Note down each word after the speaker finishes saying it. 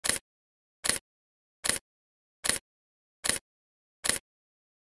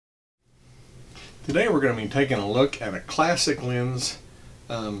Today we're going to be taking a look at a classic lens,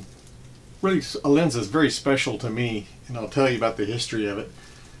 really a lens that's very special to me, and I'll tell you about the history of it.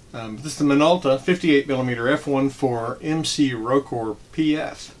 This is the Minolta 58mm f1.4 MC Rokkor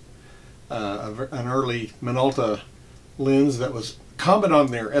PF, an early Minolta lens that was common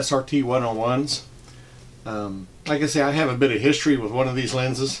on their SRT 101s. Like I say, I have a bit of history with one of these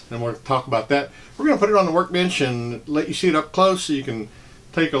lenses, and we'll talk about that. We're going to put it on the workbench and let you see it up close so you can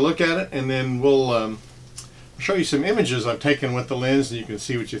take a look at it, and then we'll show you some images I've taken with the lens and you can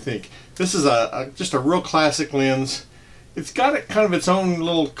see what you think. This is just a real classic lens. It's got kind of its own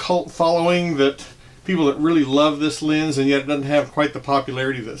little cult following, that people that really love this lens, and yet it doesn't have quite the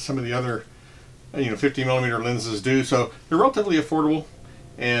popularity that some of the other 50mm lenses do. So they're relatively affordable,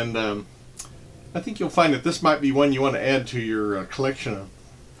 and I think you'll find that this might be one you want to add to your collection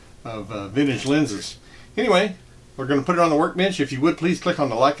of vintage lenses. Anyway, we're going to put it on the workbench. If you would, please click on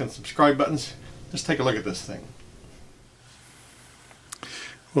the like and subscribe buttons. Let's take a look at this thing.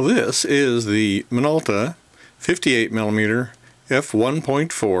 Well, this is the Minolta 58mm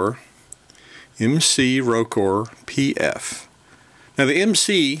f1.4 MC Rokkor PF. Now, the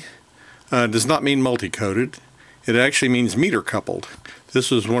MC does not mean multi-coated. It actually means meter coupled.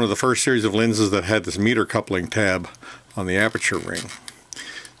 This was one of the first series of lenses that had this meter coupling tab on the aperture ring.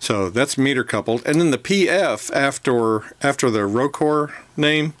 So that's meter coupled, and then the PF after the Rokkor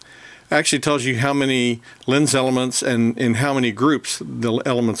name actually tells you how many lens elements and in how many groups the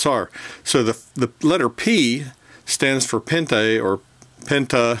elements are. So the letter P stands for penta, or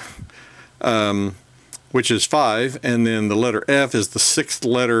penta, which is 5, and then the letter F is the 6th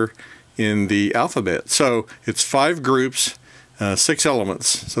letter in the alphabet. So it's 5 groups, 6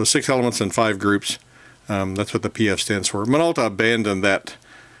 elements. So 6 elements and 5 groups. That's what the PF stands for. Minolta abandoned that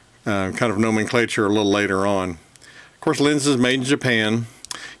kind of nomenclature a little later on. Of course, lenses made in Japan.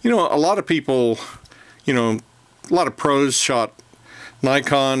 A lot of people, a lot of pros shot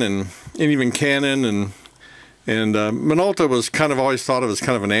Nikon and even Canon, and Minolta was kind of always thought of as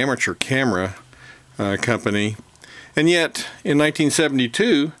kind of an amateur camera company. And yet, in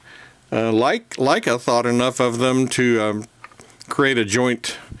 1972, Leica thought enough of them to create a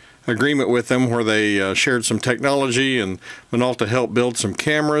joint agreement with them where they shared some technology, and Minolta helped build some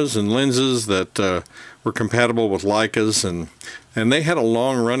cameras and lenses that were compatible with Leica's, and they had a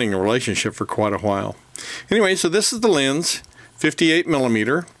long-running relationship for quite a while. Anyway, so this is the lens,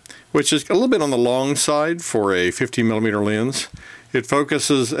 58mm, which is a little bit on the long side for a 50mm lens. It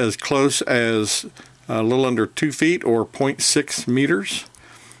focuses as close as a little under 2 feet, or 0.6 meters.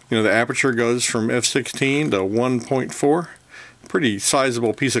 The aperture goes from f16 to 1.4. Pretty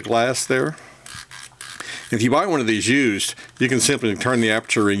sizable piece of glass there. If you buy one of these used, you can simply turn the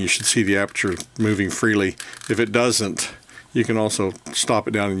aperture ring. You should see the aperture moving freely. If it doesn't, you can also stop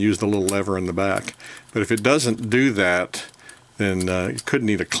it down and use the little lever in the back. But if it doesn't do that, then it could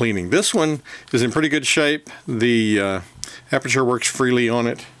need a cleaning. This one is in pretty good shape. The aperture works freely on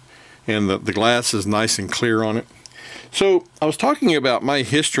it, and the glass is nice and clear on it. So I was talking about my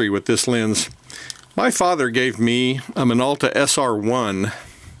history with this lens. My father gave me a Minolta SR1.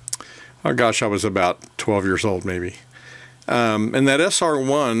 Oh gosh, I was about 12 years old maybe. And that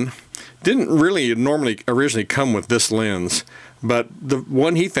SR1 didn't really normally originally come with this lens, but the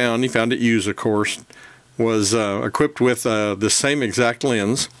one he found it used, of course, was equipped with the same exact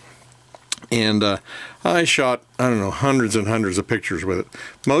lens. And I shot, I don't know, hundreds and hundreds of pictures with it.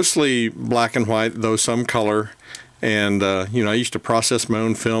 Mostly black and white, though some color. And, I used to process my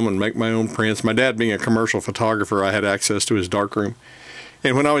own film and make my own prints. My dad being a commercial photographer, I had access to his darkroom.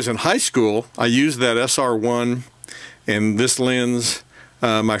 And when I was in high school, I used that SR1 and this lens.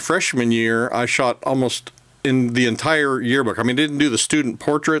 My freshman year, I shot almost in the entire yearbook. I mean, I didn't do the student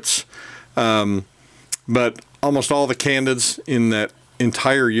portraits, but almost all the candids in that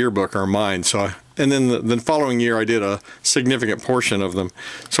entire yearbook are mine. So and then the following year, I did a significant portion of them.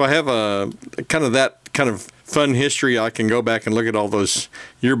 So I have that kind of fun history. I can go back and look at all those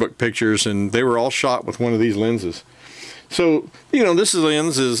yearbook pictures, and they were all shot with one of these lenses. So, this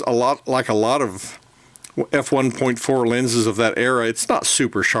lens is a lot like a lot of f1.4 lenses of that era. It's not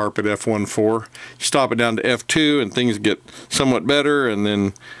super sharp at f1.4. You stop it down to f2 and things get somewhat better, and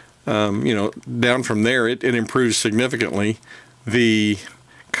then, down from there it improves significantly. The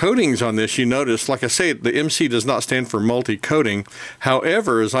coatings on this, you notice, like I say, the MC does not stand for multi-coating.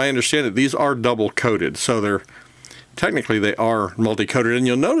 However, as I understand it, these are double coated, so technically they are multi-coated. And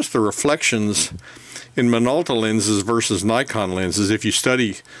you'll notice the reflections in Minolta lenses versus Nikon lenses. If you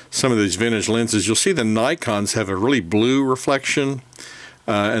study some of these vintage lenses, you'll see the Nikons have a really blue reflection,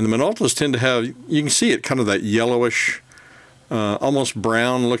 and the Minoltas tend to have, you can see it, kind of that yellowish, almost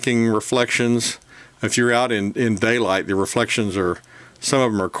brown looking reflections. if you're out in daylight, the reflections are, some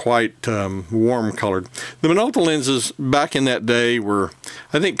of them are quite warm colored. The Minolta lenses back in that day were,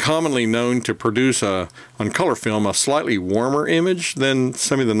 I think, commonly known to produce on color film a slightly warmer image than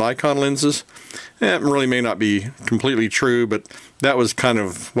some of the Nikon lenses. That really may not be completely true, but that was kind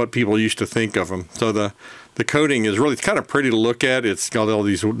of what people used to think of them. So the coating is really, it's kind of pretty to look at. It's got all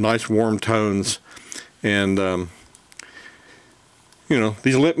these nice warm tones, and you know,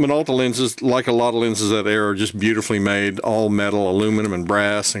 these Minolta lenses, like a lot of lenses that era, are just beautifully made, all metal, aluminum and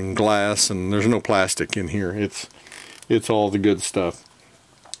brass and glass, and there's no plastic in here. It's all the good stuff.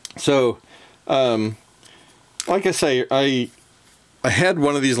 So, like I say, I had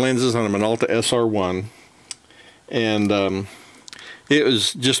one of these lenses on a Minolta SR1, and it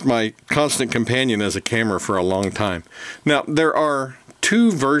was just my constant companion as a camera for a long time. Now, there are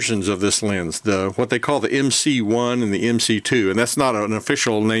two versions of this lens, what they call the MC1 and the MC2, and that's not an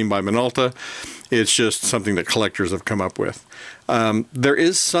official name by Minolta. It's just something that collectors have come up with. There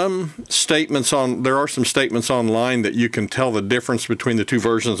are some statements online that you can tell the difference between the two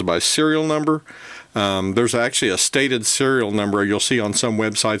versions by serial number. There's actually a stated serial number you'll see on some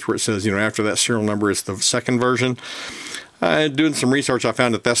websites where it says, you know, after that serial number it's the second version. Doing some research, I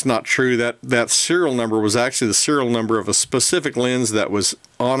found that that's not true. That serial number was actually the serial number of a specific lens that was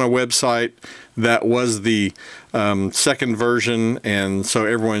on a website that was the second version, and so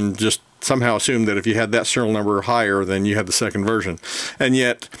everyone just somehow assumed that if you had that serial number higher, then you had the second version. And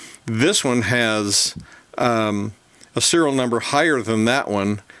yet, this one has a serial number higher than that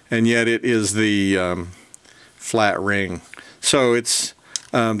one, and yet it is the flat ring. So it's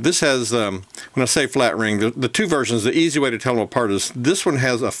this has, when I say flat ring, the two versions, the easy way to tell them apart is this one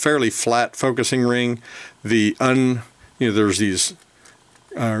has a fairly flat focusing ring. There's these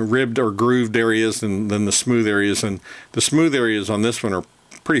ribbed or grooved areas, and then the smooth areas, and the smooth areas on this one are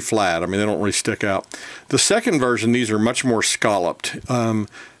pretty flat. I mean, they don't really stick out. The second version, these are much more scalloped.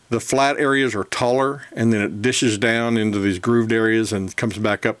 The flat areas are taller, and then it dishes down into these grooved areas and comes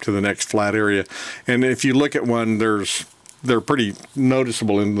back up to the next flat area. And if you look at one, they're pretty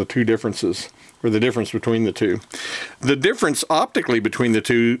noticeable in the two differences, or the difference between the two. The difference optically between the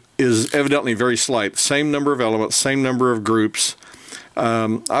two is evidently very slight. Same number of elements, same number of groups.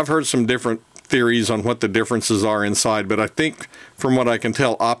 I've heard some different theories on what the differences are inside, but I think from what I can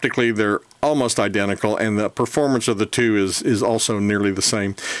tell optically they're almost identical, and the performance of the two is also nearly the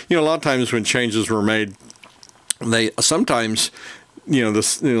same. You know, a lot of times when changes were made, they sometimes,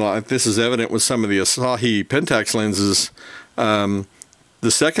 this is evident with some of the Asahi Pentax lenses. The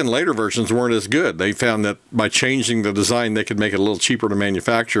second later versions weren't as good. They found that by changing the design, they could make it a little cheaper to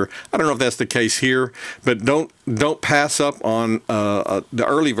manufacture. I don't know if that's the case here, but don't pass up on the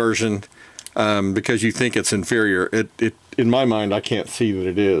early version because you think it's inferior. In my mind, I can't see that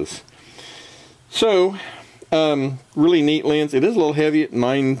it is. So, really neat lens. It is a little heavy at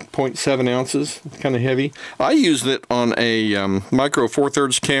 9.7 ounces. It's kind of heavy. I used it on a micro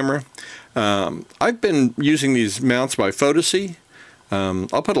 4/3 camera. I've been using these mounts by Photocy.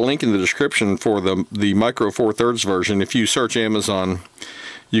 I'll put a link in the description for the micro 4/3 version. If you search Amazon,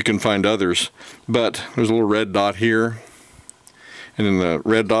 you can find others. But there's a little red dot here, and then the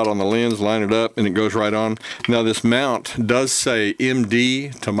red dot on the lens, line it up, and it goes right on. Now this mount does say MD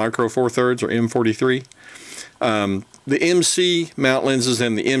to micro 4/3 or M43. The MC mount lenses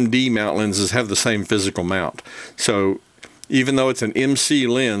and the MD mount lenses have the same physical mount. So even though it's an MC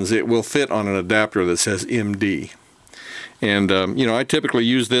lens, it will fit on an adapter that says MD. And I typically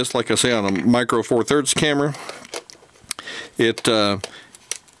use this, like I say, on a micro 4/3 camera.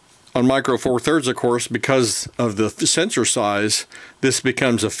 On micro 4/3, of course, because of the sensor size, this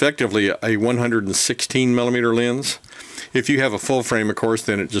becomes effectively a 116mm lens. If you have a full frame, of course,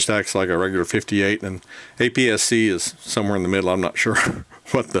 then it just acts like a regular 58, and APS-C is somewhere in the middle. I'm not sure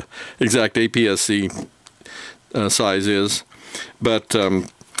what the exact APS-C size is, but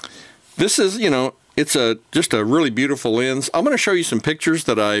this is, it's just a really beautiful lens. I'm going to show you some pictures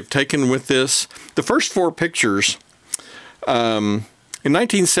that I've taken with this. The first 4 pictures, in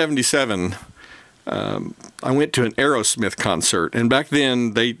 1977, I went to an Aerosmith concert, and back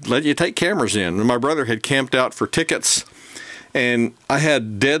then they let you take cameras in. And my brother had camped out for tickets, and I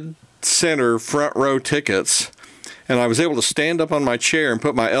had dead center front row tickets, and I was able to stand up on my chair and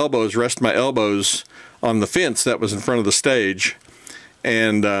rest my elbows on the fence that was in front of the stage,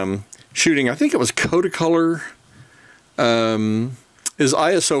 and shooting, I think it was Kodacolor, is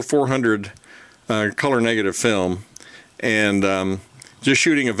ISO 400 color negative film, and just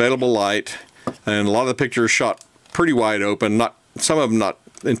shooting available light, and a lot of the pictures shot pretty wide open, some of them not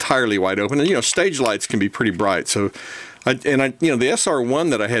entirely wide open, and stage lights can be pretty bright, so You know, the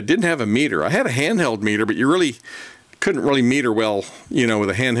SR1 that I had didn't have a meter. I had a handheld meter, but you really couldn't really meter well, you know, with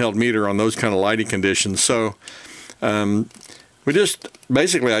a handheld meter on those kind of lighting conditions. So we just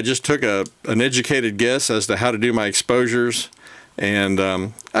basically, I just took an educated guess as to how to do my exposures, and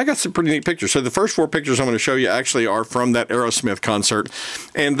I got some pretty neat pictures. So the first 4 pictures I'm going to show you actually are from that Aerosmith concert,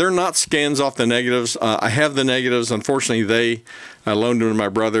 and they're not scans off the negatives. I have the negatives. Unfortunately, I loaned them to my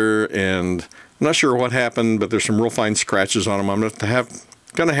brother, and I'm not sure what happened, but there's some real fine scratches on them. I'm going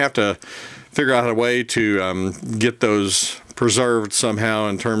to have to figure out a way to get those preserved somehow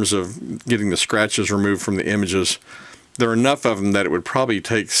in terms of getting the scratches removed from the images. There are enough of them that it would probably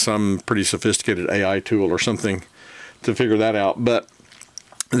take some pretty sophisticated AI tool or something to figure that out. But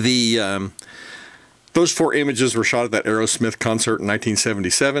the those 4 images were shot at that Aerosmith concert in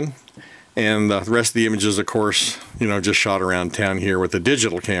 1977, and the rest of the images, of course, you know, just shot around town here with a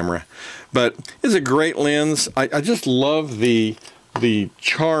digital camera. But it's a great lens. I just love the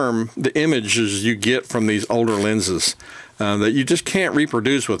charm, the images you get from these older lenses that you just can't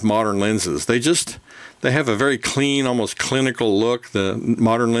reproduce with modern lenses. They have a very clean, almost clinical look, the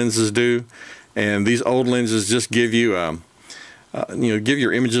modern lenses do, and these old lenses just give you give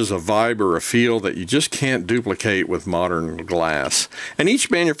your images a vibe or a feel that you just can't duplicate with modern glass. And each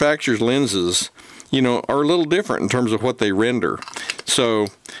manufacturer's lenses, you know, are a little different in terms of what they render. So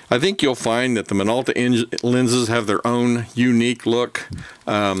I think you'll find that the Minolta lenses have their own unique look.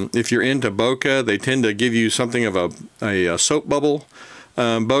 If you're into bokeh, they tend to give you something of a soap bubble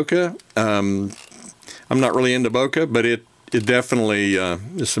bokeh. I'm not really into bokeh, but it definitely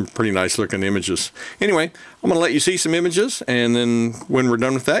is some pretty nice looking images. Anyway, I'm going to let you see some images, and then when we're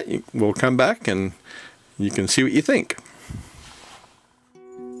done with that, we'll come back and you can see what you think.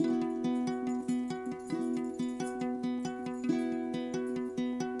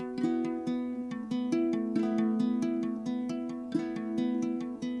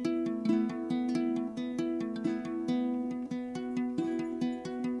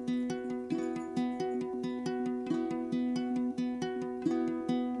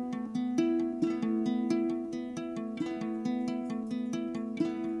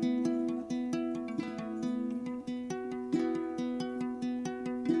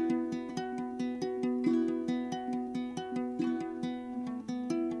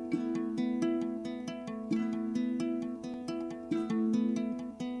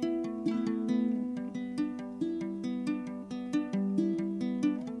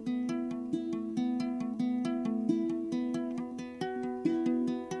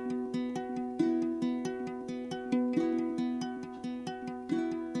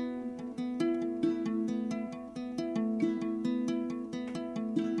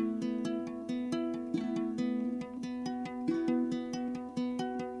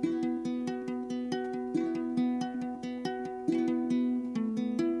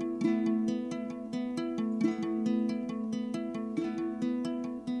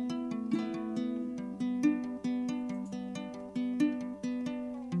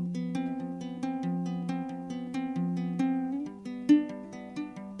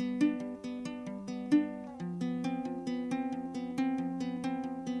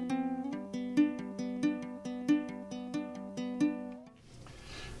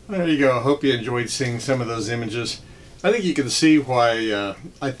 There you go. I hope you enjoyed seeing some of those images. I think you can see why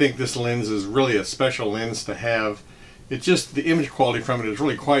I think this lens is really a special lens to have. It's just the image quality from it is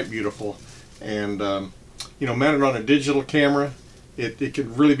really quite beautiful, and you know, mounted on a digital camera, it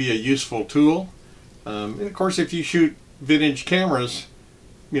can really be a useful tool. And of course, if you shoot vintage cameras,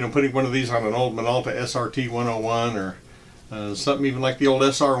 you know, putting one of these on an old Minolta SRT 101 or something even like the old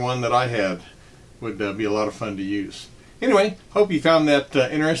SR1 that I had would be a lot of fun to use. Anyway, hope you found that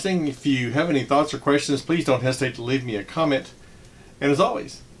interesting. If you have any thoughts or questions, please don't hesitate to leave me a comment. And as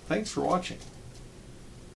always, thanks for watching.